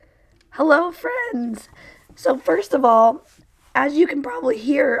Hello, friends. So, first of all, as you can probably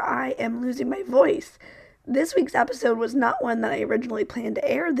hear, I am losing my voice. This week's episode was not one that I originally planned to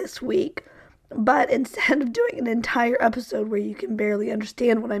air this week, but instead of doing an entire episode where you can barely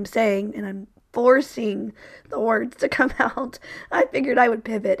understand what I'm saying and I'm forcing the words to come out, I figured I would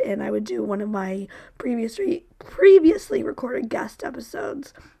pivot and I would do one of my previously recorded guest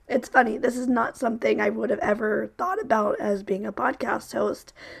episodes. It's funny, this is not something I would have ever thought about as being a podcast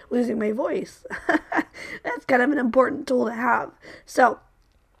host, losing my voice. That's kind of an important tool to have. So,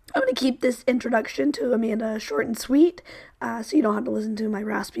 I'm going to keep this introduction to Amanda short and sweet, so you don't have to listen to my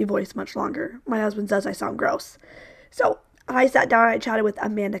raspy voice much longer. My husband says I sound gross. So, I sat down and I chatted with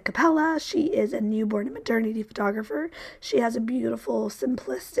Amanda Capella. She is a newborn and maternity photographer. She has a beautiful,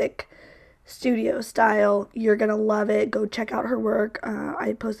 simplistic studio style. You're gonna love it. Go check out her work.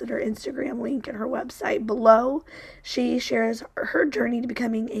 I posted her Instagram link and her website below. She shares her journey to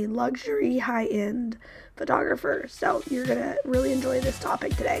becoming a luxury high-end photographer. So you're gonna really enjoy this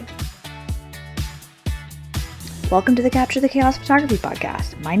topic today. Welcome to the Capture the Chaos Photography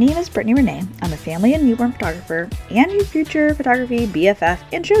Podcast. My name is Brittany Renee. I'm a family and newborn photographer and your future photography BFF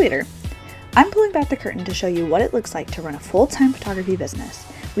and cheerleader. I'm pulling back the curtain to show you what it looks like to run a full-time photography business.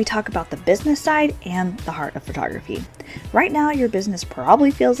 We talk about the business side and the heart of photography. Right now, your business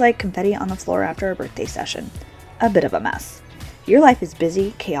probably feels like confetti on the floor after a birthday session. A bit of a mess. Your life is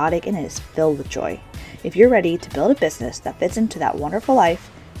busy, chaotic, and it is filled with joy. If you're ready to build a business that fits into that wonderful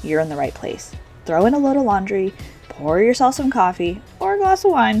life, you're in the right place. Throw in a load of laundry, pour yourself some coffee or a glass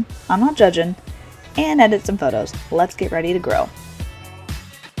of wine, I'm not judging, and edit some photos. Let's get ready to grow.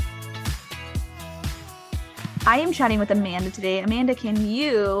 I am chatting with Amanda today. Amanda, can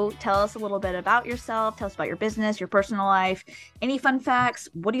you tell us a little bit about yourself? Tell us about your business, your personal life, any fun facts?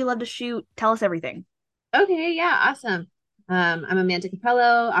 What do you love to shoot? Tell us everything. Okay, yeah, awesome. I'm Amanda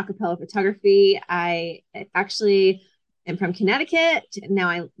Capello, acapella photography. I actually am from Connecticut. Now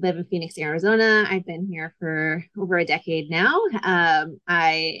I live in Phoenix, Arizona. I've been here for over a decade now.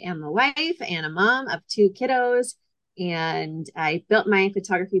 I am a wife and a mom of two kiddos, and I built my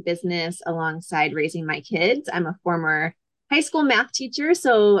photography business alongside raising my kids. I'm a former high school math teacher,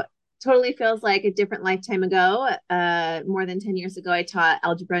 so totally feels like a different lifetime ago. More than 10 years ago, I taught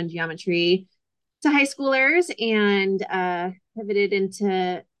algebra and geometry to high schoolers and pivoted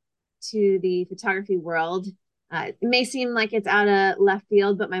into the photography world. It may seem like it's out of left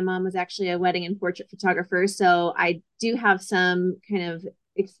field, but my mom was actually a wedding and portrait photographer, so I do have some kind of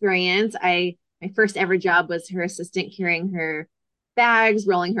experience. My first ever job was her assistant, carrying her bags,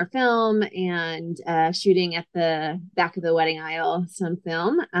 rolling her film, and shooting at the back of the wedding aisle some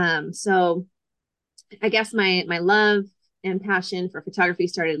film. So I guess my love and passion for photography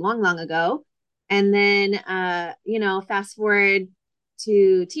started long, long ago. And then, fast forward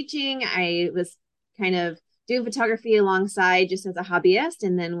to teaching, I was kind of doing photography alongside just as a hobbyist.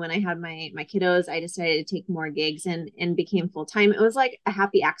 And then when I had my kiddos, I decided to take more gigs and became full time. It was like a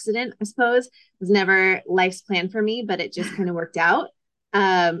happy accident, I suppose. It was never life's plan for me, but it just kind of worked out.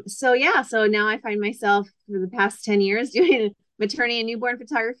 So now I find myself for the past 10 years doing maternity and newborn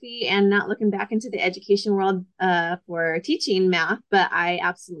photography and not looking back into the education world for teaching math, but I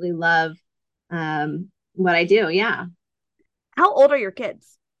absolutely love what I do. Yeah. How old are your kids?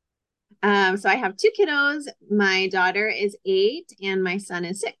 So I have two kiddos. My daughter is 8 and my son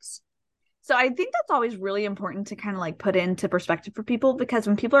is 6. So I think that's always really important to kind of like put into perspective for people, because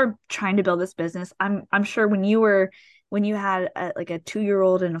when people are trying to build this business, I'm sure when you had like a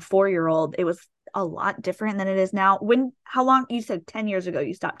 2-year-old and a 4-year-old, it was a lot different than it is now. How long, you said 10 years ago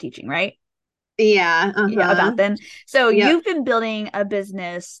you stopped teaching, right? Yeah. Yeah, Uh-huh. about then. So Yep. you've been building a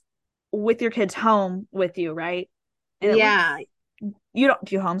business with your kids home with you, right? And it looks, Yeah.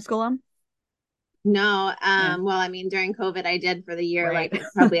 do you homeschool them? No. Yeah, Well, I mean, during COVID, I did for the year, right. like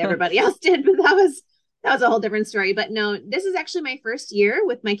probably everybody else did, but that was a whole different story. But no, this is actually my first year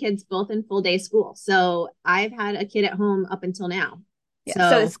with my kids both in full day school. So I've had a kid at home up until now. Yeah. So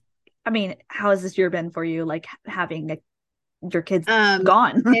So it's, I mean, how has this year been for you? Like having your kids um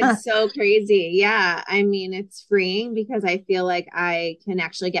gone? it's so crazy. Yeah. I mean, it's freeing because I feel like I can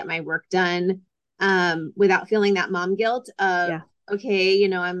actually get my work done without feeling that mom guilt of, Yeah. okay,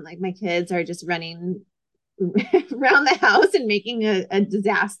 I'm like my kids are just running around the house and making a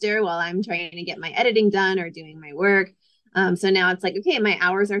disaster while I'm trying to get my editing done or doing my work. So now it's like, okay, my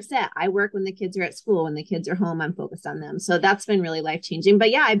hours are set. I work when the kids are at school. When the kids are home, I'm focused on them. So that's been really life changing. But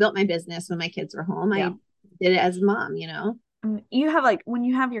yeah, I built my business when my kids were home. Yeah. I did it as a mom. You have like, when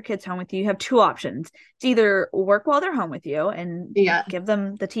you have your kids home with you, you have two options. It's either work while they're home with you and Yeah, give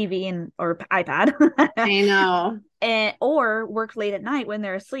them the TV and or iPad, I know. and or work late at night when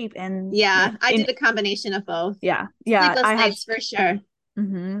they're asleep. And Yeah, I do the combination of both. yeah, Sleepless I have. nights for sure.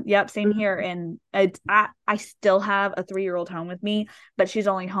 Yep, same here. Mhm. And I still have a 3-year-old home with me, but she's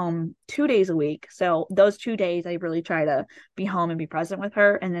only home 2 days a week. So those 2 days, I really try to be home and be present with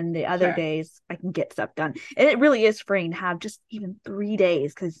her. And then the other Sure. days, I can get stuff done. And it really is freeing to have just even 3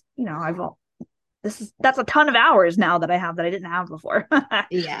 days because that's a ton of hours now that I have that I didn't have before.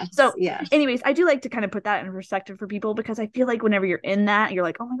 Yes, So, yes. anyways, I do like to kind of put that in perspective for people because I feel like whenever you're in that, you're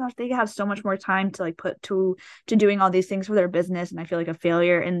like, oh my gosh, they have so much more time to like put to doing all these things for their business, and I feel like a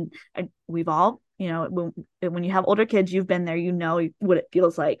failure. And we've all, when you have older kids, you've been there, you know what it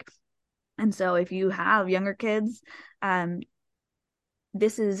feels like. And so, if you have younger kids, um,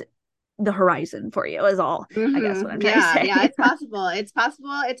 this is the horizon for you. Is all I guess what I'm trying to Yeah, yeah, say. it's possible. It's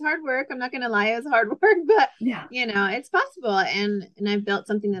possible. It's hard work. I'm not gonna lie, it's hard work, but Yeah. it's possible. And I've built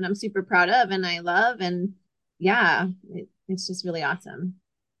something that I'm super proud of and I love. And yeah, it's just really awesome.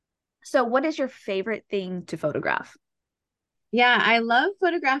 So, what is your favorite thing to photograph? Yeah, I love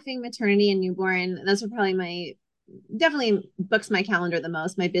photographing maternity and newborn. Those are probably my definitely books my calendar the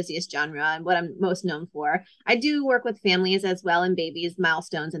most, my busiest genre and what I'm most known for. I do work with families as well and babies,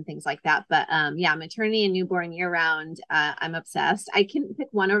 milestones and things like that. But yeah, maternity and newborn year round, I'm obsessed. I can pick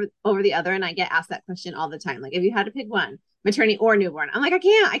one over the other, and I get asked that question all the time. Like, if you had to pick one, maternity or newborn, I'm like, I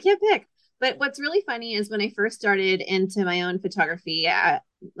can't pick. But what's really funny is when I first started into my own photography,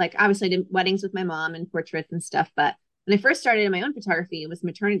 like obviously I did weddings with my mom and portraits and stuff, but when I first started in my own photography, it was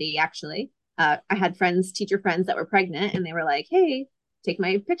maternity actually. I had friends, teacher friends that were pregnant, and they were like, "Hey, take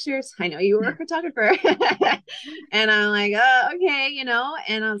my pictures. I know you were a photographer." And I'm like, okay,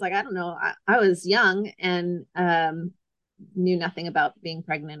 And I was like, I don't know. I was young and knew nothing about being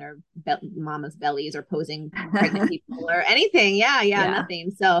pregnant or mama's bellies or posing pregnant people or anything. Yeah, yeah, Yeah.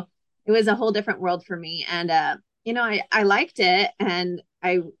 nothing. So it was a whole different world for me. And I liked it, and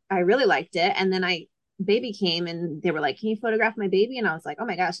I really liked it. And then I baby came and they were like, "Can you photograph my baby?" And I was like, "Oh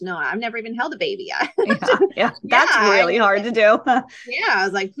my gosh, no, I've never even held a baby." Yeah. Yeah. Yeah, That's I really was hard like, to do. yeah, I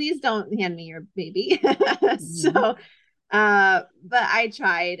was like, "Please don't hand me your baby." So, Mhm. but I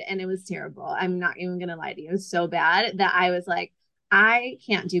tried and it was terrible. I'm not even gonna lie to you. It was so bad that I was like, I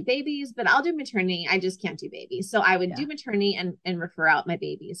can't do babies, but I'll do maternity. I just can't do babies. So I would Yeah. do maternity and refer out my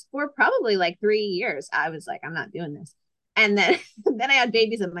babies for probably like 3 years. I was like, I'm not doing this. And then then I had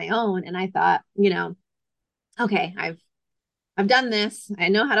babies of my own, and I thought, okay, I've done this. I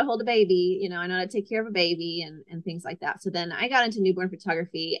know how to hold a baby, I know how to take care of a baby and things like that. So then I got into newborn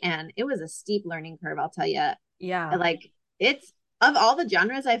photography, and it was a steep learning curve, I'll tell you. Yeah. Like, it's of all the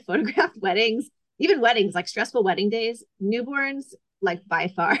genres I've photographed, weddings, even weddings, like stressful wedding days, newborns, like by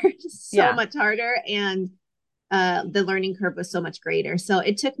far so Yeah. much harder, and the learning curve was so much greater. So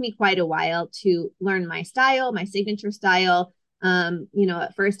it took me quite a while to learn my style, my signature style.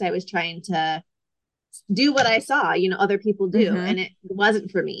 At first I was trying to do what I saw, other people do, Mm-hmm. and it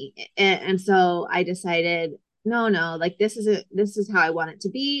wasn't for me. And so I decided, no, like this is how I want it to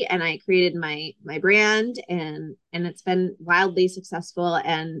be, and I created my brand, and it's been wildly successful,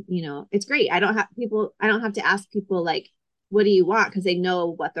 and it's great. I don't have to ask people like, what do you want, because they know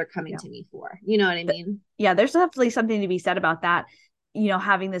what they're coming Yeah. to me for. You know what I mean? Yeah. There's definitely something to be said about that.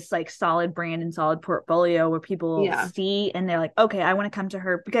 Having this like solid brand and solid portfolio where people Yeah. see and they're like, okay, I want to come to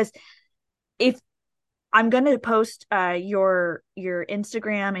her because if I'm going to post your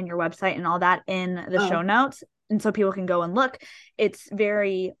Instagram and your website and all that in the show Oh. notes, and so people can go and look. It's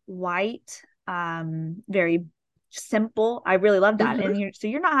very white, very simple. I really love that. Mm-hmm. And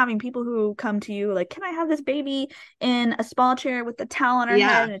you're not having people who come to you like, "Can I have this baby in a small chair with the towel on her head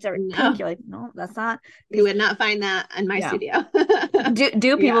Yeah. and it's every pink?" No, You're like, "No, that's not." you Because would not find that in my yeah, studio.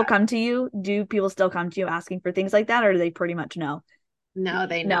 do people Yeah. come to you? Do people still come to you asking for things like that, or do they pretty much know? No,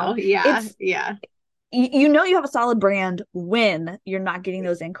 they No, know. Yeah. it's Yeah. you have a solid brand when you're not getting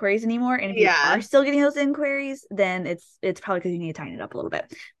those inquiries anymore. And if you are Yeah. still getting those inquiries, then it's probably because you need to tighten it up a little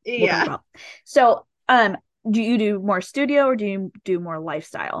bit. We'll talk Yeah. about. So, do you do more studio or do you do more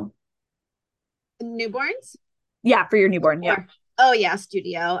lifestyle? Newborns? Yeah, for your newborn. Yeah. Or oh yeah,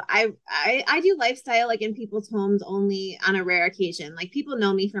 studio. I do lifestyle like in people's homes only on a rare occasion. Like, people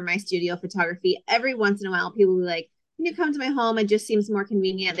know me for my studio photography. Every once in a while, people will be like, "Can you come to my home? It just seems more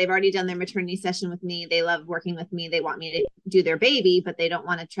convenient." They've already done their maternity session with me. They love working with me. They want me to do their baby, but they don't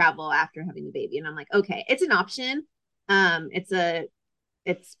want to travel after having the baby. And I'm like, okay, it's an option. It's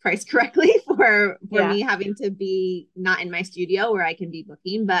it's priced correctly for Yeah. me having to be not in my studio where I can be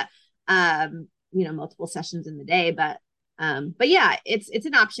booking, but multiple sessions in the day. But yeah, it's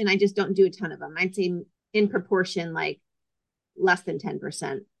an option. I just don't do a ton of them. I'd say in proportion, like less than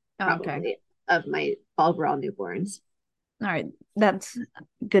 10% Oh, okay. probably of my overall newborns. All right, that's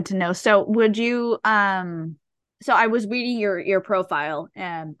good to know. So would you so I was reading your profile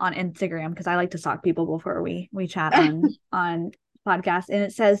on Instagram because I like to stalk people before we chat on podcasts, and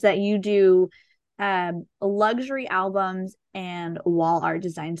it says that you do luxury albums and wall art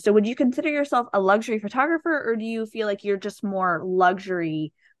design. So would you consider yourself a luxury photographer, or do you feel like you're just more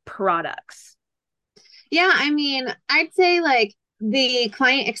luxury products? Yeah, I mean, I'd say like the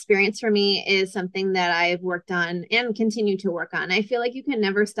client experience for me is something that I've worked on and continue to work on. I feel like you can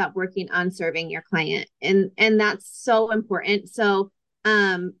never stop working on serving your client, and that's so important. So,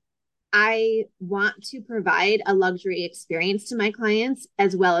 um I want to provide a luxury experience to my clients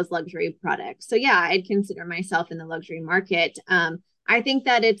as well as luxury products. So yeah, I'd consider myself in the luxury market. I think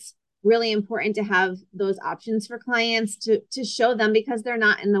that it's really important to have those options for clients to show them because they're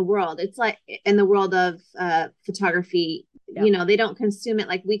not in the world. It's like in the world of photography, Yep. they don't consume it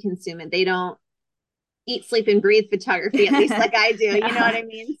like we consume it. They don't eat, sleep, and breathe photography, at least like I do. You know what I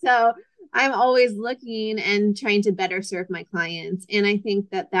mean? So I'm always looking and trying to better serve my clients. And I think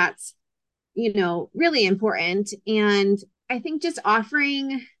that that's really important. And I think just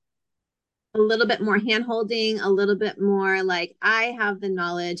offering a little bit more hand holding, a little bit more like, I have the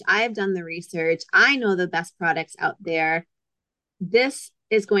knowledge, I've done the research, I know the best products out there. This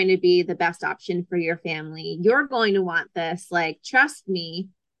is going to be the best option for your family. You're going to want this. Like, trust me,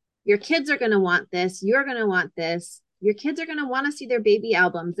 your kids are going to want this. You're going to want this. Your kids are going to want to see their baby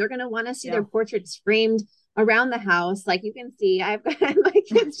albums. They're going to want to see their portraits framed around the house. Like you can see, I've got my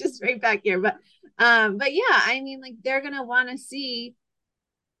kids just right back here. But yeah, I mean, like they're going to want to see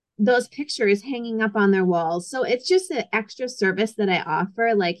those pictures hanging up on their walls. So it's just an extra service that I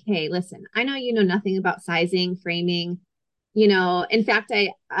offer. Like, hey, listen, I know you know nothing about sizing, framing. In fact,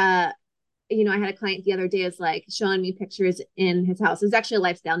 I had a client the other day is like showing me pictures in his house. It was actually a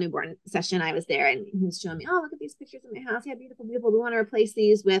lifestyle newborn session. I was there and he was showing me, oh, look at these pictures in my house. Yeah, beautiful, beautiful. We want to replace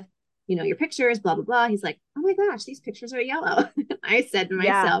these with, your pictures, blah, blah, blah. He's like, oh my gosh, these pictures are yellow. I said to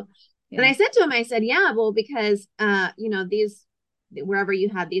myself, and I said to him, I said, yeah, well, because, these, wherever you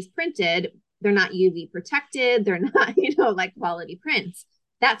have these printed, they're not UV protected. They're not, like quality prints.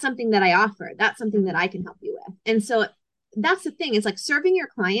 That's something that I offer. That's something that I can help you with. And so that's the thing. It's like serving your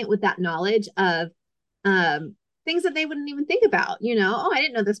client with that knowledge of things that they wouldn't even think about. Oh, I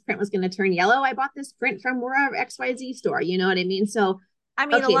didn't know this print was going to turn yellow. I bought this print from wherever XYZ store. You know what I mean? So, I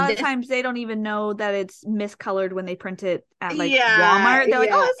mean, a okay, lot of times they don't even know that it's miscolored when they print it at like yeah, Walmart. They're like,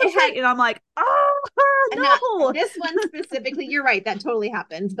 "Oh, yeah. this looks great," and I'm like, "Oh no!" This one specifically, you're right, that totally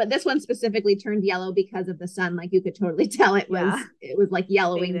happens. But this one specifically turned yellow because of the sun. Like you could totally tell it was like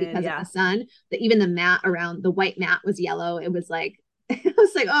yellowing Faded, because of the sun. That even the mat around the white mat was yellow. It was like I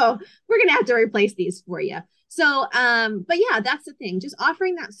was like, oh, we're gonna have to replace these for you. So, but yeah, that's the thing. Just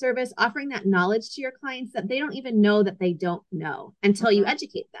offering that service, offering that knowledge to your clients that they don't even know that they don't know until you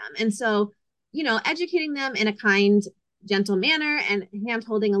educate them. And so, educating them in a kind, gentle manner and hand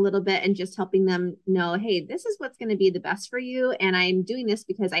holding a little bit and just helping them know, hey, this is what's going to be the best for you. And I'm doing this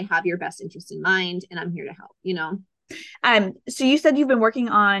because I have your best interest in mind and I'm here to help. So you said you've been working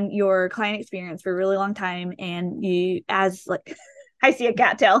on your client experience for a really long time, and you, as like, I see a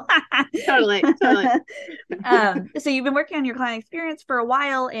cattail. Totally. So you've been working on your client experience for a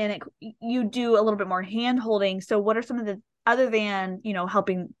while, and you do a little bit more hand holding. So what are some of the, other than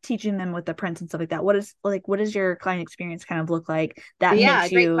helping teaching them with the prints and stuff like that? What does your client experience kind of look like that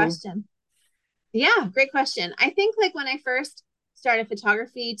makes great you? question. Yeah, great question. I think like when I first started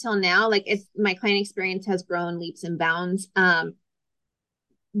photography till now, like my client experience has grown leaps and bounds.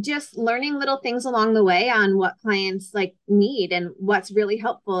 Just learning little things along the way on what clients like need and what's really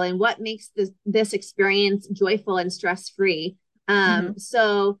helpful and what makes this experience joyful and stress-free.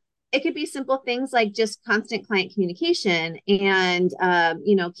 So it could be simple things like just constant client communication and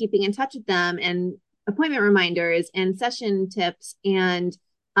keeping in touch with them and appointment reminders and session tips. And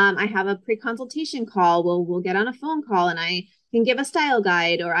I have a pre-consultation call. We'll get on a phone call and I can give a style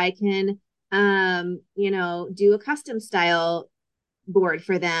guide, or I can do a custom style board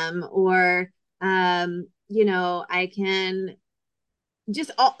for them, or I can there's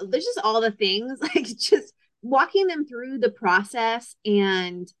just all the things like just walking them through the process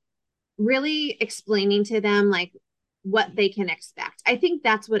and really explaining to them like what they can expect. I think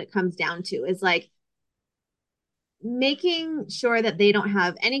that's what it comes down to, is like making sure that they don't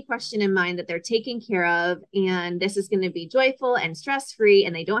have any question in mind, that they're taken care of, and this is going to be joyful and stress-free,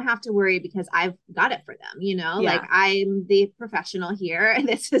 and they don't have to worry because I've got it for them, like I'm the professional here and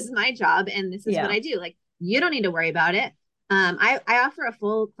this is my job and this is what I do. Like, you don't need to worry about it. I offer a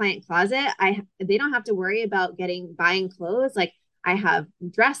full client closet. They don't have to worry about buying clothes. Like, I have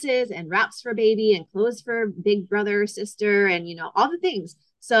dresses and wraps for baby and clothes for big brother, sister, and all the things.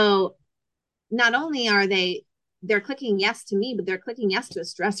 So not only are they're clicking yes to me, but they're clicking yes to a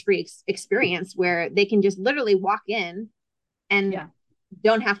stress-free experience where they can just literally walk in and Yeah.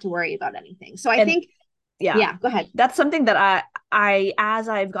 don't have to worry about anything. So I And think, yeah, yeah, go ahead. that's something that as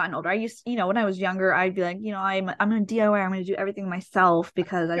I've gotten older, I used, when I was younger, I'd be like, I'm going to DIY, I'm going to do everything myself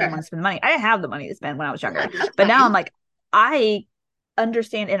because I didn't Sure. want to spend the money. I didn't have the money to spend when I was Yeah, younger, that's but now I'm fine. like, I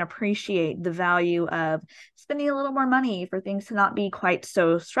understand and appreciate the value of spending a little more money for things to not be quite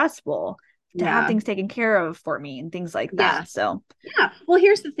so stressful, to have Yeah. things taken care of for me and things like Yeah. that. So Yeah. Well,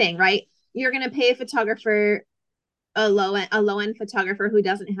 here's the thing, right? You're going to pay a photographer, a low end photographer who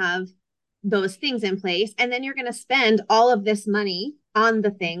doesn't have those things in place, and then you're going to spend all of this money on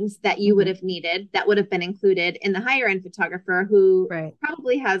the things that you would mhm, have needed that would have been included in the higher end photographer who right.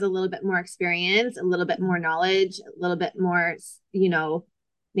 probably has a little bit more experience, a little bit more knowledge, a little bit more,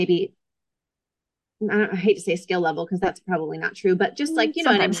 maybe I hate to say skill level because that's probably not true, but just like, you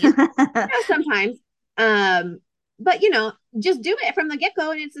know what I Sometimes. mean? Yeah, sometimes. Um, but just do it from the get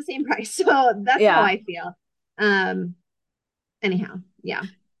go and it's the same price. So that's how Yeah. I feel. Um, anyhow, yeah.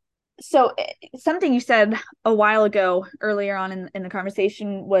 So something you said a while ago earlier on in the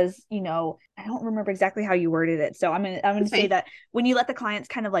conversation was, I don't remember exactly how you worded it. So I'm gonna That's say fine. that when you let the clients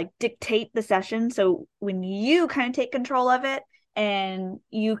kind of like dictate the session, so when you kind of take control of it and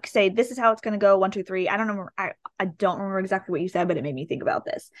you say this is how it's gonna go, 1, 2, 3. I don't remember I don't remember exactly what you said, but it made me think about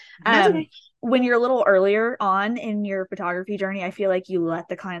this. That's Um okay. when you're a little earlier on in your photography journey, I feel like you let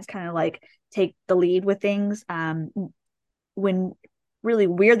the clients kind of like take the lead with things. When really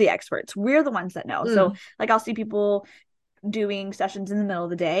we're the experts, we're the ones that know. So Mm. like I'll see people doing sessions in the middle of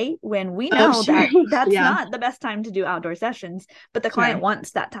the day when we Oh, know sure. that that's Yeah, not the best time to do outdoor sessions, but the client sure.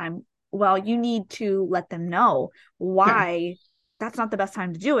 wants that time. Well, you need to let them know Sure. why that's not the best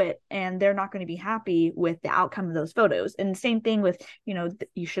time to do it, and they're not going to be happy with the outcome of those photos. And same thing with,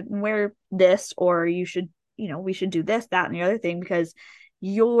 you shouldn't wear this, or you should, we should do this, that, and the other thing, because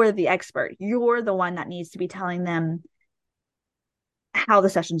you're the expert, you're the one that needs to be telling them how the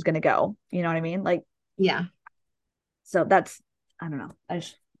session's going to go. You know what I mean? Like, Yeah. so that's, I don't know. I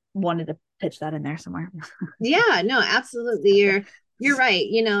just wanted to pitch that in there somewhere. Yeah, no, absolutely. You're right.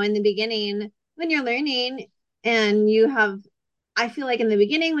 In the beginning, when you're learning and I feel like in the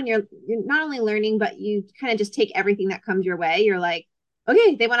beginning when you're not only learning, but you kind of just take everything that comes your way. You're like,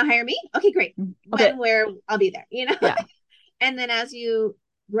 okay, they want to hire me. Okay, great. Okay. When, where, I'll be there. Yeah. And then as you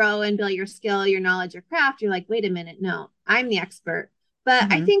grow and build your skill, your knowledge, your craft, you're like, wait a minute, no, I'm the expert. But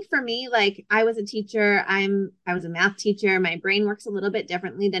I Mm-hmm. think for me, like I was a teacher, I was a math teacher. My brain works a little bit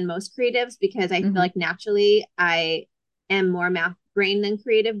differently than most creatives because I feel Mm-hmm. like naturally I am more math brain than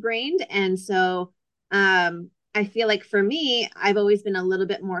creative brained. And so I feel like for me, I've always been a little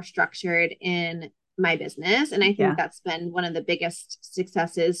bit more structured in my business. And I think Yeah. that's been one of the biggest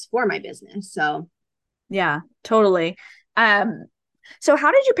successes for my business. So Yeah. Totally. Um, so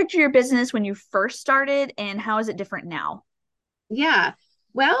how did you picture your business when you first started, and how is it different now? yeah.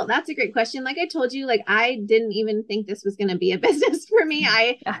 Well, that's a great question. Like I told you, like I didn't even think this was going to be a business for me.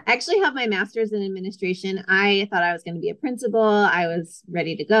 I Yeah. actually have my master's in administration. I thought I was going to be a principal. I was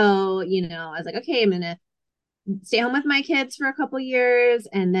ready to go. I was like, okay, I'm going to stay home with my kids for a couple years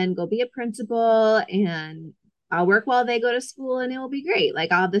and then go be a principal and I'll work while they go to school and it will be great.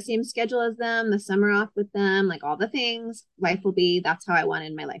 Like I'll have the same schedule as them, the summer off with them, like all the things. Life will be, that's how I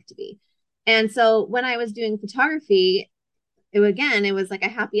wanted my life to be. And so when I was doing photography, it was like a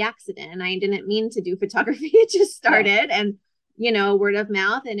happy accident. I didn't mean to do photography. It just Yeah. started and word of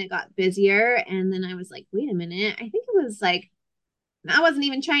mouth and it got busier. And then I was like, wait a minute. I think it was like I wasn't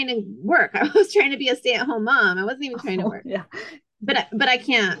even trying to work. I was trying to be a stay-at-home mom. I wasn't even trying to Oh, work. yeah. But I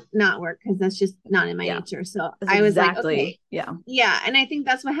can't not work because that's just not in my Yeah. nature. So That's I was like, exactly. okay, Yeah. yeah. And I think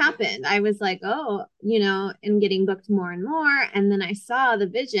that's what happened. I was like, oh, and getting booked more and more. And then I saw the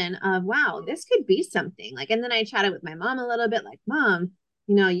vision of, wow, this could be something. Like, and then I chatted with my mom a little bit, like, Mom,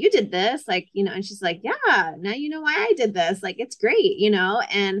 you did this, like, and she's like, yeah, now you know why I did this. Like, it's great.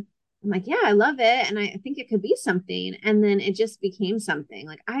 And I'm like, yeah, I love it. And I think it could be something. And then it just became something.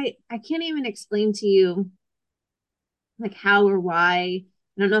 Like I can't even explain to you like how or why.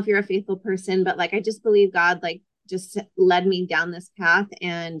 I don't know if you're a faithful person, but like I just believe God like just led me down this path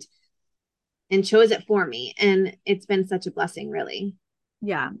and chose it for me. And it's been such a blessing, really.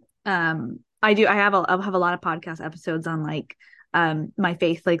 Yeah. I have a lot of podcast episodes on like my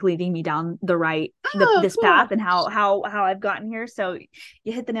faith like leading me down Oh, this path, cool. and how I've gotten here. So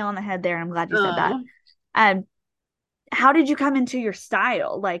you hit the nail on the head there, and I'm glad you said that. Oh, Um how did you come into your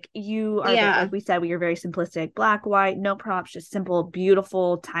style? Like you are, Yeah. like we said, we are very simplistic, black, white, no props, just simple,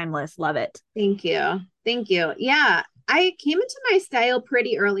 beautiful, timeless. Love it. Thank you. Thank you. Yeah. I came into my style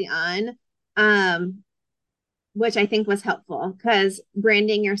pretty early on, um, which I think was helpful because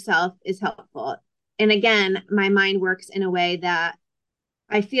branding yourself is helpful. And again, my mind works in a way that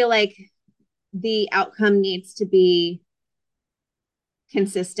I feel like the outcome needs to be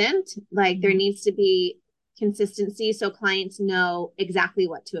consistent. Like there Mhm. needs to be consistency so clients know exactly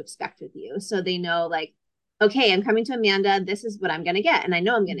what to expect with you. So they know, like, okay, I'm coming to Amanda. This is what I'm going to get. And I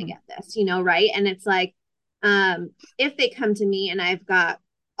know I'm going to Mhm. get this, right? And it's like, if they come to me and I've got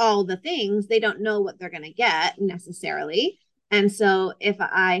all the things, they don't know what they're going to get necessarily. And so if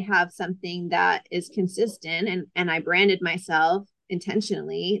I have something that is consistent and I branded myself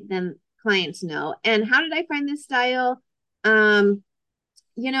intentionally, then clients know. And how did I find this style? Um,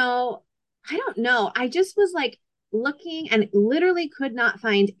 you know, I don't know. I just was like looking and literally could not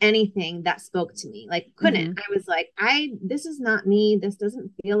find anything that spoke to me. Like, couldn't. Mhm. I was like, this is not me. This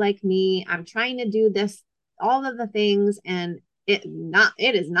doesn't feel like me. I'm trying to do this, all of the things, and it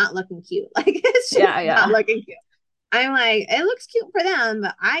is not looking cute. Like, it's just Yeah, not yeah. looking cute. I'm like, it looks cute for them,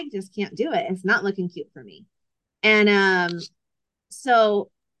 but I just can't do it. It's not looking cute for me. And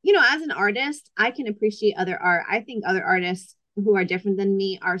so, as an artist, I can appreciate other art. I think other artists who are different than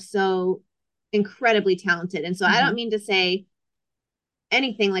me are so incredibly talented. And so I don't Mhm. mean to say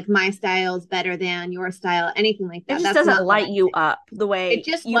anything like my style is better than your style, anything like It that. just That's doesn't not what light I'm you saying. up the It way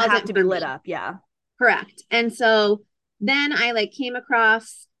just you have wasn't to be for lit me. up. Yeah. Correct. And so then I like came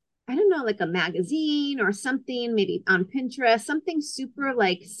across, I don't know, like a magazine or something, maybe on Pinterest, something super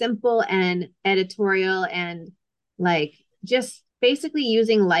like simple and editorial and like just basically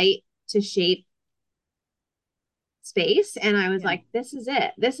using light to shape space. And I was Yeah. like, this is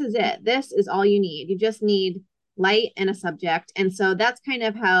it. This is it. This is all you need. You just need light and a subject. And so that's kind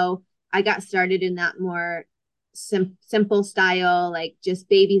of how I got started in that more simple style, like just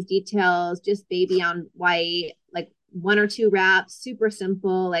baby's details, just baby on white, like one or two wraps, super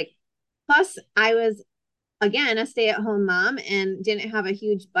simple. Like, plus, I was again a stay at home mom and didn't have a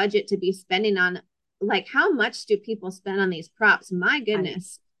huge budget to be spending on. Like, how much do people spend on these props? My I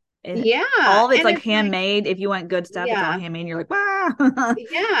goodness. it, Yeah. all of it's And like it's like, handmade. If you want good stuff, it's all yeah, handmade. And you're like, wow.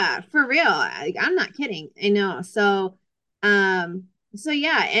 yeah, for real. I'm not kidding. I know. Um, so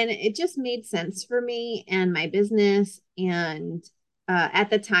yeah, and it just made sense for me and my business. And at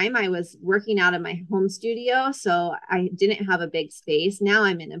the time, I was working out of my home studio, so I didn't have a big space. Now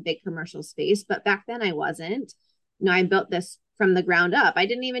I'm in a big commercial space, but back then I wasn't. I built this from the ground up. I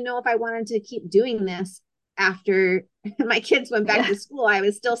didn't even know if I wanted to keep doing this after my kids went back Yeah. to school. I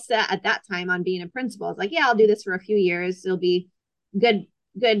was still set at that time on being a principal. I was like, yeah, I'll do this for a few years. It'll be good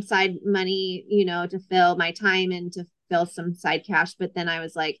side money, to fill my time and to fill some side cash. But then I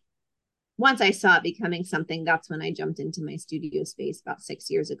was like, once I saw it becoming something, that's when I jumped into my studio space about 6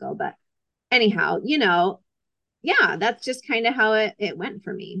 years ago. But anyhow, yeah, that's just kind of how it went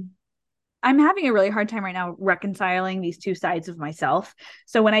for me. I'm having a really hard time right now reconciling these two sides of myself.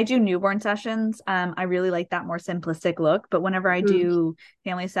 So when I do newborn sessions, I really like that more simplistic look. But whenever I Mm-hmm. do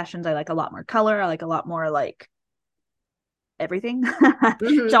family sessions, I like a lot more color. I like a lot more like everything. So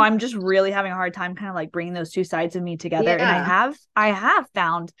Mm-hmm. I'm just really having a hard time kind of like bringing those two sides of me together. And Yeah. I have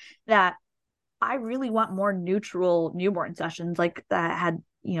found that I really want more neutral newborn sessions like that had,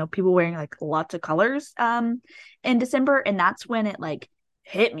 people wearing like lots of colors in December. And that's when it like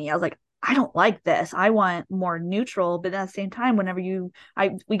hit me. I was like, I don't like this. I want more neutral. But at the same time, whenever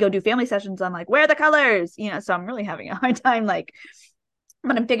we go do family sessions, I'm like, where are the colors? So I'm really having a hard time like,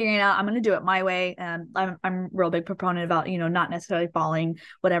 but I'm figuring it out. I'm going to do it my way. And I'm a real big proponent about, not necessarily following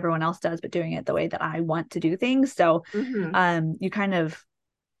what everyone else does, but doing it the way that I want to do things. So Mm-hmm. you kind of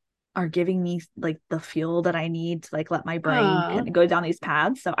are giving me like the fuel that I need to like let my brain Oh, kind of go down these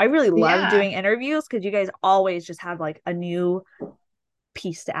paths. So I really love yeah. doing interviews because you guys always just have like a new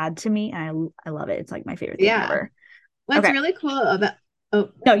piece to add to me. And I love it. It's like my favorite thing Yeah. ever. What's Okay. really cool about, oh,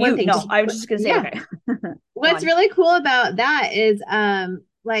 No, one thing, no, just, I was just going to say, yeah. okay. Go What's on. really cool about that is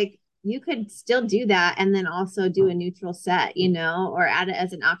like you could still do that and then also do a neutral set, or add it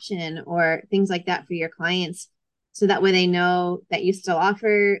as an option or things like that for your clients. So that way they know that you still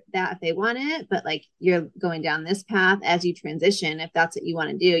offer that if they want it, but like you're going down this path as you transition, if that's what you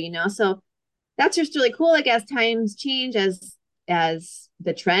want to do. So that's just really cool. Like as times change, as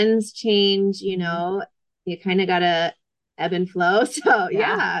the trends change, Mhm. you kind of gotta ebb and flow. So Yeah.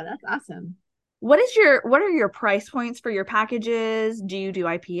 yeah, that's awesome. What are your price points for your packages? Do you do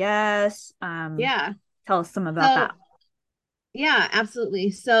IPS? Yeah. Tell us some about that. So yeah,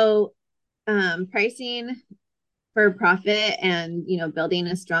 absolutely. So pricing, for profit and, building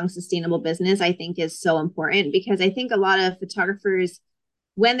a strong, sustainable business, I think is so important, because I think a lot of photographers,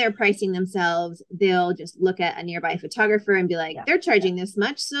 when they're pricing themselves, they'll just look at a nearby photographer and be like, Yeah. they're charging this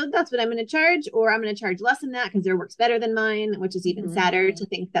much, so that's what I'm going to charge, or I'm going to charge less than that because their work's better than mine, which is even sadder to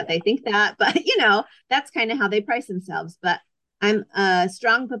think that they think that. But, that's kind of how they price themselves. But I'm a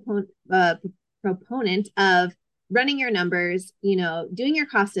strong proponent of running your numbers, doing your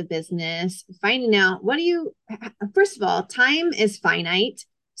cost of business, finding out first of all, time is finite.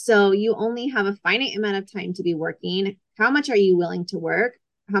 So you only have a finite amount of time to be working. How much are you willing to work?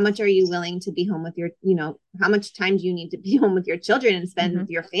 How much are you willing to be home with how much time do you need to be home with your children and spend with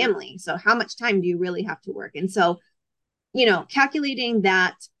your family? So how much time do you really have to work? And so, calculating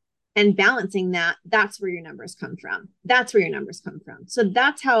that and balancing that, that's where your numbers come from. That's where your numbers come from. So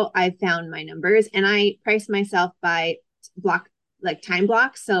that's how I found my numbers. And I price myself by time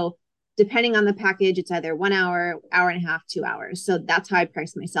blocks. So depending on the package, it's either 1 hour, hour and a half, 2 hours. So that's how I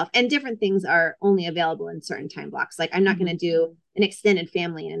price myself. And different things are only available in certain time blocks. Like I'm not going to do an extended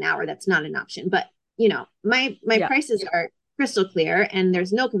family in an hour. That's not an option. But my prices are crystal clear, and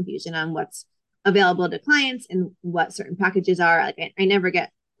there's no confusion on what's available to clients and what certain packages are. Like I never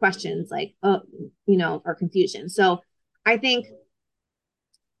get questions like, or confusion. So I think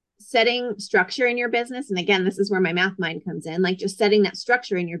setting structure in your business, and again, this is where my math mind comes in, like just setting that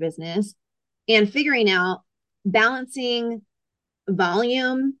structure in your business and figuring out balancing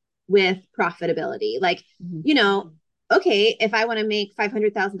volume with profitability. Like, okay, if I want to make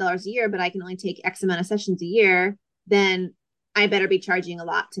 $500,000 a year, but I can only take X amount of sessions a year, then I better be charging a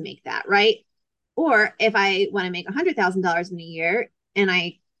lot to make that, right? Or if I want to make $100,000 in a year and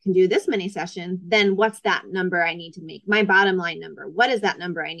I can do this many sessions, then what's that number I need to make? My bottom line number. What is that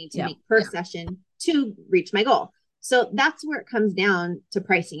number I need to make per session to reach my goal? So that's where it comes down to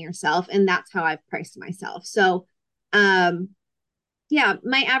pricing yourself. And that's how I've priced myself. So, my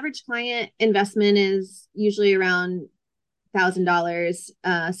average client investment is usually around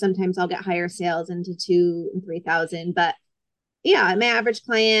 $1,000. Sometimes I'll get higher sales into 2,000 and 3,000, but yeah, my average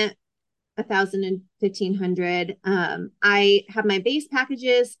client, 1,000 and 1,500. I have my base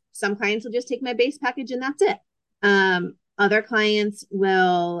packages. Some clients will just take my base package and that's it. Other clients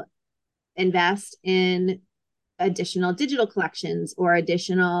will invest in additional digital collections or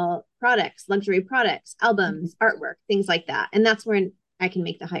additional products, luxury products, albums, artwork, things like that. And that's when I can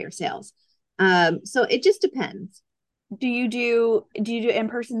make the higher sales. So it just depends. Do you do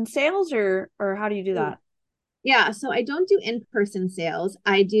in-person sales, or how do you do that? Yeah, so I don't do in-person sales.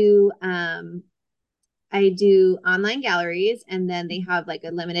 I do online galleries, and then they have like a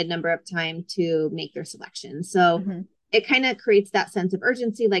limited number of time to make their selection. So it kind of creates that sense of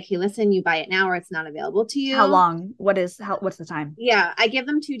urgency, like, hey, listen, you buy it now or it's not available to you. How long? What's the time? Yeah, I give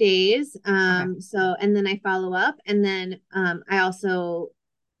them 2 days. Okay. So, and then I follow up, and then I also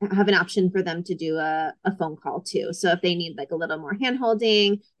have an option for them to do a phone call too. So if they need like a little more hand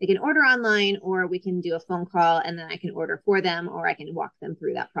holding, they can order online, or we can do a phone call and then I can order for them, or I can walk them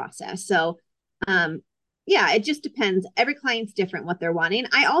through that process. So it just depends. Every client's different what they're wanting.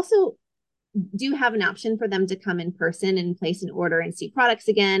 I also do have an option for them to come in person and place an order and see products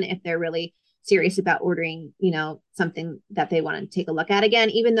again if they're really serious about ordering, something that they want to take a look at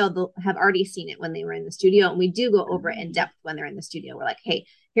again, even though they'll have already seen it when they were in the studio. And we do go over it in depth when they're in the studio. We're like, hey,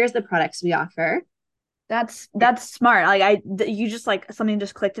 here's the products we offer. That's smart. You just like something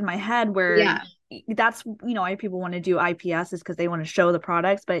just clicked in my head where that's, why people want to do IPS is because they want to show the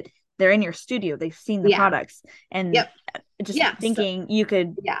products, but they're in your studio. They've seen the products, and thinking you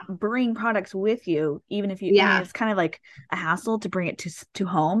could bring products with you, even if you, I mean, it's kind of like a hassle to bring it to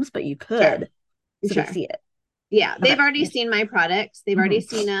homes, but you could, so they see it. Yeah, they've already seen my products. They've already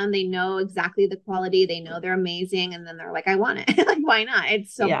seen them. They know exactly the quality. They know they're amazing. And then they're like, I want it. Like, why not?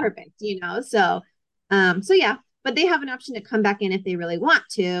 It's so perfect, So, but they have an option to come back in if they really want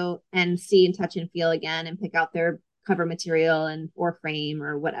to and see and touch and feel again and pick out their cover material or frame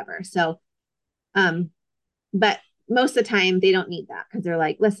or whatever. So, but most of the time they don't need that because they're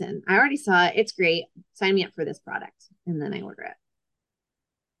like, listen, I already saw it. It's great. Sign me up for this product. And then I order it.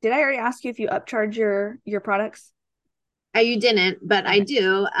 Did I already ask you if you upcharge your products? You didn't, but I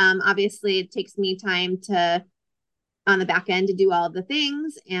do. Obviously, it takes me time on the back end to do all of the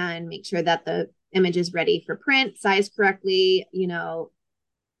things and make sure that the image is ready for print, size correctly,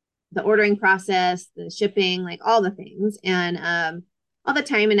 the ordering process, the shipping, like all the things. And all the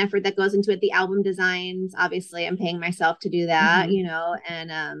time and effort that goes into it, the album designs, obviously I'm paying myself to do that,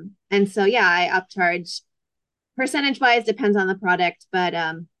 and so, I upcharge percentage wise, depends on the product, but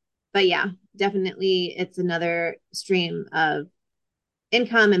yeah, definitely it's another stream of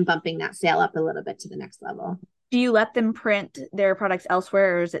income and bumping that sale up a little bit to the next level. Do you let them print their products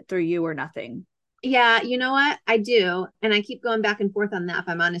elsewhere, or is it through you or nothing? Yeah, you know what? I do. And I keep going back and forth on that, if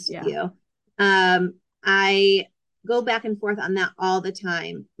I'm honest with Yeah. you. I go back and forth on that all the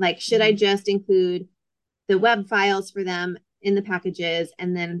time. Like, should I Mhm. just include the web files for them in the packages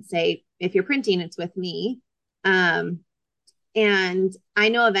and then say, if you're printing, it's with me? Um, and I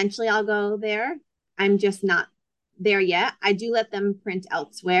know eventually I'll go there. I'm just not there yet. I do let them print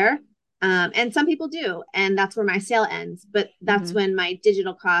elsewhere. And some people do. And that's where my sale ends. But that's Mhm. when my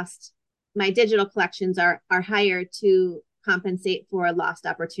digital collections are higher to compensate for lost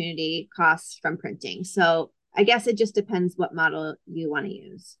opportunity costs from printing. So I guess it just depends what model you want to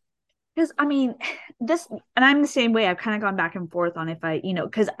use. Because I mean, this, and I'm the same way. I've kind of gone back and forth on if I,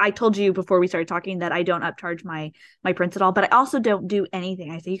 because I told you before we started talking that I don't upcharge my prints at all, but I also don't do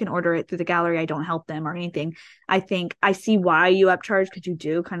anything. I say you can order it through the gallery. I don't help them or anything. I think I see why you upcharge because you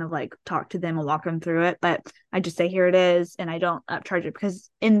do kind of like talk to them and walk them through it, but I just say here it is, and I don't upcharge it because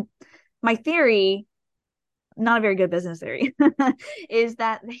in my theory, not a very good business theory, is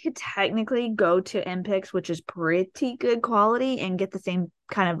that they could technically go to MPix, which is pretty good quality, and get the same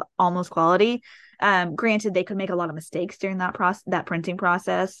kind of almost quality. Granted, they could make a lot of mistakes during that printing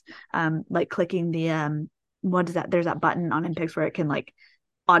process, like clicking the what is that? There's that button on MPix where it can like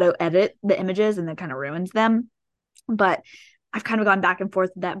auto edit the images and that kind of ruins them. But I've kind of gone back and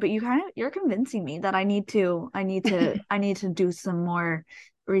forth with that. But you're convincing me that I need to do some more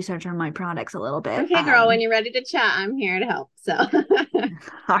research on my products a little bit. Okay, girl, when you're ready to chat, I'm here to help. So,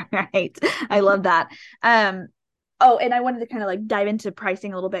 All right. I love that. Um, oh, and I wanted to kind of like dive into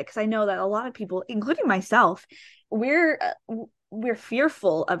pricing a little bit because I know that a lot of people, including myself, we're we're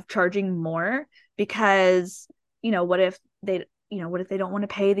fearful of charging more because, what if what if they don't want to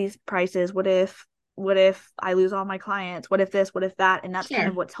pay these prices? What if I lose all my clients? What if this? What if that? And that's kind sure,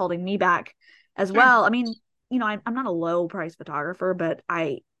 of what's holding me back as sure. well. I mean, I'm not a low price photographer, but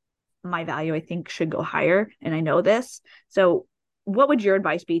my value I think should go higher, and I know this. So what would your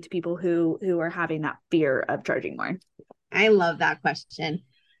advice be to people who are having that fear of charging more? I love that question.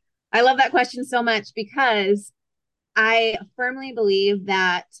 I love that question so much because I firmly believe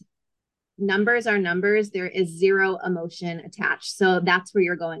that numbers are numbers. There is zero emotion attached. So that's where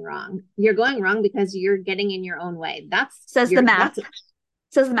you're going wrong. You're going wrong because you're getting in your own way. Says the math.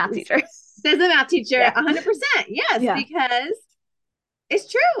 Says the math teacher. Says the math teacher Yeah. 100%. Yes, Yeah. because it's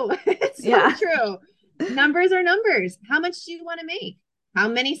true. It's so Yeah. true. Numbers are numbers. How much do you want to make? How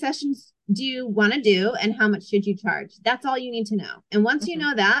many sessions do you want to do? And how much should you charge? That's all you need to know. And once you Mm-hmm.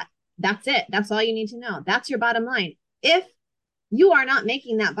 know that, that's it. That's all you need to know. That's your bottom line. If you are not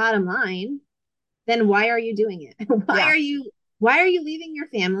making that bottom line, then why are you doing it? Yeah. Why are you leaving your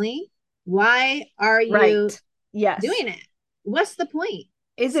family? Why are you Right. Yes. doing it? What's the point?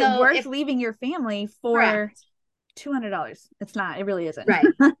 Is it So worth if leaving your family for correct, $200? It's not. It really isn't. right.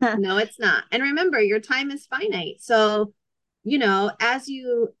 No, it's not. And remember, your time is finite. So, as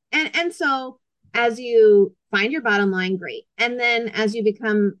you so as you find your bottom line, great. And then as you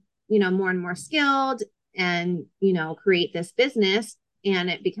become, more and more skilled and, create this business and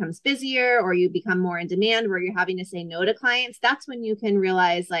it becomes busier or you become more in demand where you're having to say no to clients, that's when you can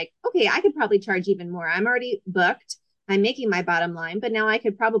realize like, okay, I could probably charge even more. I'm already booked. I'm making my bottom line, but now I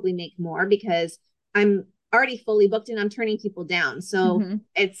could probably make more because I'm already fully booked and I'm turning people down. So Mm-hmm.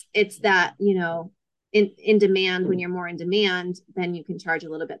 it's that, in demand, when you're more in demand, then you can charge a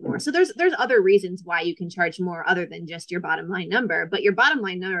little bit more. So there's other reasons why you can charge more other than just your bottom line number, but your bottom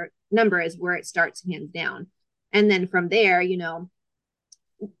line number is where it starts hands down. And then from there,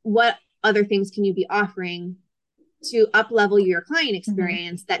 what other things can you be offering to up level your client Mm-hmm.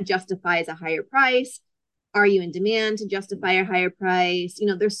 experience that justifies a higher price? Are you in demand to justify a higher price?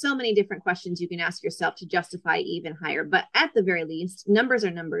 There's so many different questions you can ask yourself to justify even higher. But at the very least, numbers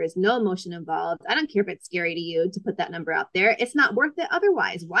are numbers, no emotion involved. I don't care if it's scary to you to put that number out there. It's not worth it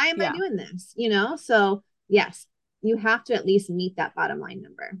otherwise. Why am I Yeah. doing this? So yes, you have to at least meet that bottom line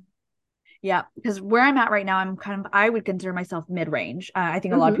number. Yeah, because where I'm at right now, I would consider myself mid-range. I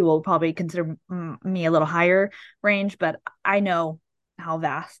think a lot of Mm-hmm. people will probably consider me a little higher range, but I know how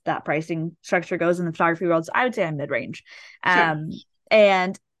vast that pricing structure goes in the photography world. So I would say I'm mid-range. Sure.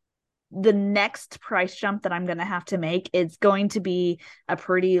 And the next price jump that I'm going to have to make is going to be a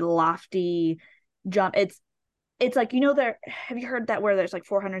pretty lofty jump. It's like, there, have you heard that where there's like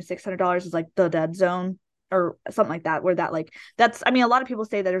 $400, $600 is like the dead zone or something like that, where that like, that's, I mean, a lot of people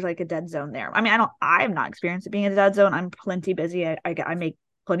say that there's like a dead zone there. I mean, I've not experienced it being a dead zone. I'm plenty busy. I make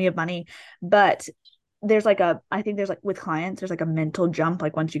plenty of money, but I think there's like with clients, there's like a mental jump.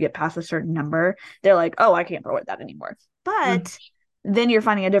 Like once you get past a certain number, they're like, oh, I can't afford that anymore. Mm. But then you're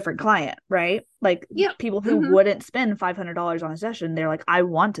finding a different client, right? Like Yep. people who wouldn't spend $500 on a session, they're like, I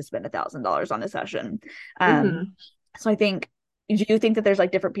want to spend $1,000 on a session. So I think, do you think that there's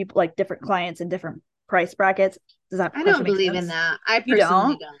like different people, like different clients and different price brackets? Does that I question don't make believe sense? in that. I You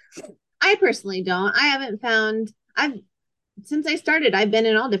personally don't? don't. I personally don't. I haven't found, since I started, I've been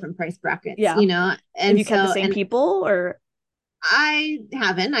in all different price brackets, Yeah. you know, Have and you kept the so, same and people or? I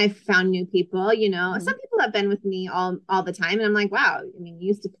haven't. I've found new people, you know. Some people have been with me all the time, and I'm like, wow, I mean, you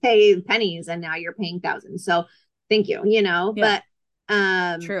used to pay pennies and now you're paying thousands. So thank you, you know.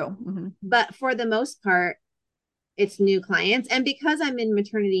 Yeah. True. But for the most part, it's new clients. And because I'm in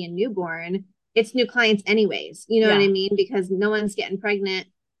maternity and newborn, it's new clients anyways. You know what I mean? Because no one's getting pregnant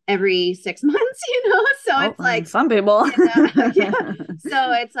every 6 months, you know? So it's like some people. Yeah.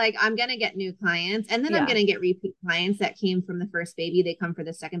 So it's like I'm gonna get new clients, and then I'm gonna get repeat clients that came from the first baby. They come for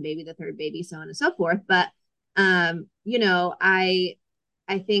the second baby, the third baby, so on and so forth. But you know, I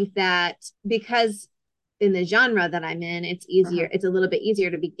think that because in the genre that I'm in, it's easier, it's a little bit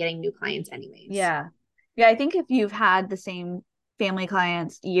easier to be getting new clients anyways. Yeah. I think if you've had the same family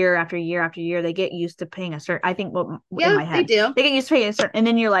clients year after year after year, they get used to paying a certain, I think in my head, they do. They get used to paying a certain, and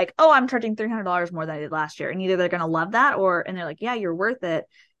then you're like, oh, I'm charging $300 more than I did last year. And either they're going to love that and they're like, yeah, you're worth it.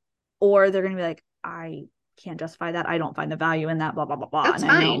 Or they're going to be like, I can't justify that. I don't find the value in that, blah, blah, blah, blah. That's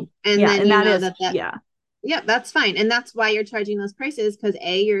and fine. I know, and then you know that yeah. Yeah, that's fine. And that's why you're charging those prices, because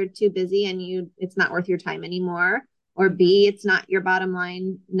A, you're too busy and it's not worth your time anymore. Or B, it's not your bottom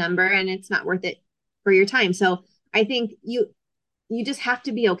line number and it's not worth it for your time. So I think you just have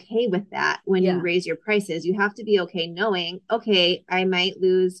to be okay with that when you raise your prices. You have to be okay knowing, okay, I might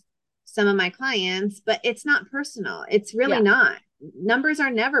lose some of my clients, but it's not personal. It's really not. Numbers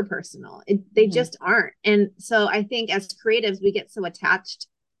are never personal. They just aren't. And so I think as creatives, we get so attached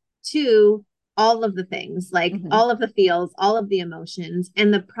to all of the things, like all of the feels, all of the emotions.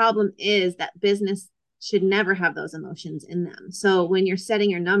 And the problem is that business should never have those emotions in them. So when you're setting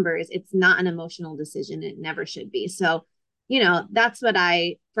your numbers, it's not an emotional decision. It never should be. So, you know, that's what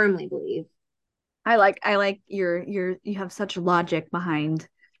I firmly believe. I like you have such logic behind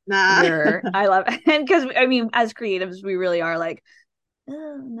I love it. And because I mean, as creatives, we really are like,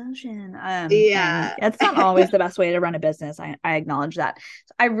 emotion. And it's not always the best way to run a business. I acknowledge that.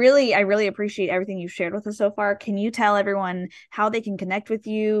 So I really appreciate everything you've shared with us so far. Can you tell everyone how they can connect with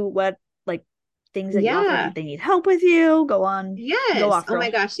you? What like things that you offer? If they need help with you, go on. Yes. Go off, oh my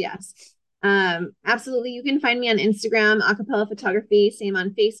gosh, yes. Absolutely. You can find me on Instagram, Acapello Photography, same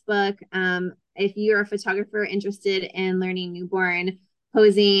on Facebook. If you're a photographer interested in learning newborn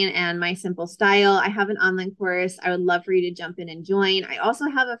posing and my simple style, I have an online course. I would love for you to jump in and join. I also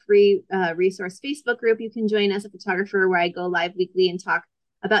have a free resource Facebook group you can join as a photographer, where I go live weekly and talk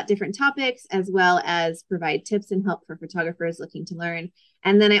about different topics, as well as provide tips and help for photographers looking to learn.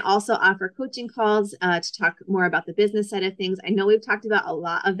 And then I also offer coaching calls to talk more about the business side of things. I know we've talked about a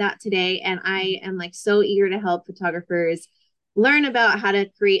lot of that today, and I am like so eager to help photographers learn about how to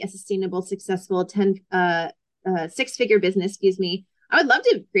create a sustainable, successful 6-figure business, I would love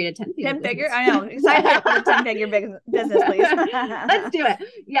to create a 10-figure. I know. Sign me up for the 10-figure business, please. Let's do it.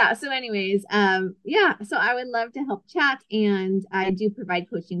 Yeah. So anyways, so I would love to help chat, and I do provide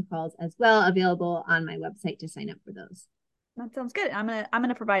coaching calls as well, available on my website to sign up for those. That sounds good. I'm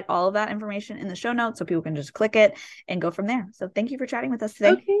gonna provide all of that information in the show notes so people can just click it and go from there. So thank you for chatting with us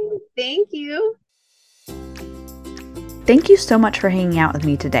today. Okay. Thank you. Thank you so much for hanging out with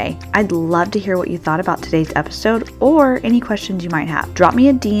me today. I'd love to hear what you thought about today's episode or any questions you might have. Drop me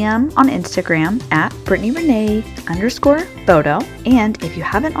a DM on Instagram at BrittanyRenee_photo. And if you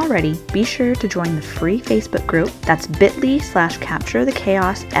haven't already, be sure to join the free Facebook group. That's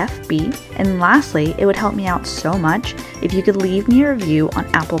bit.ly/CaptureTheChaosFB. And lastly, it would help me out so much if you could leave me a review on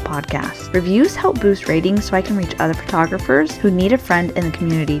Apple Podcasts. Reviews help boost ratings so I can reach other photographers who need a friend in the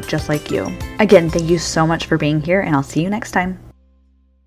community just like you. Again, thank you so much for being here, and I'll see you next time.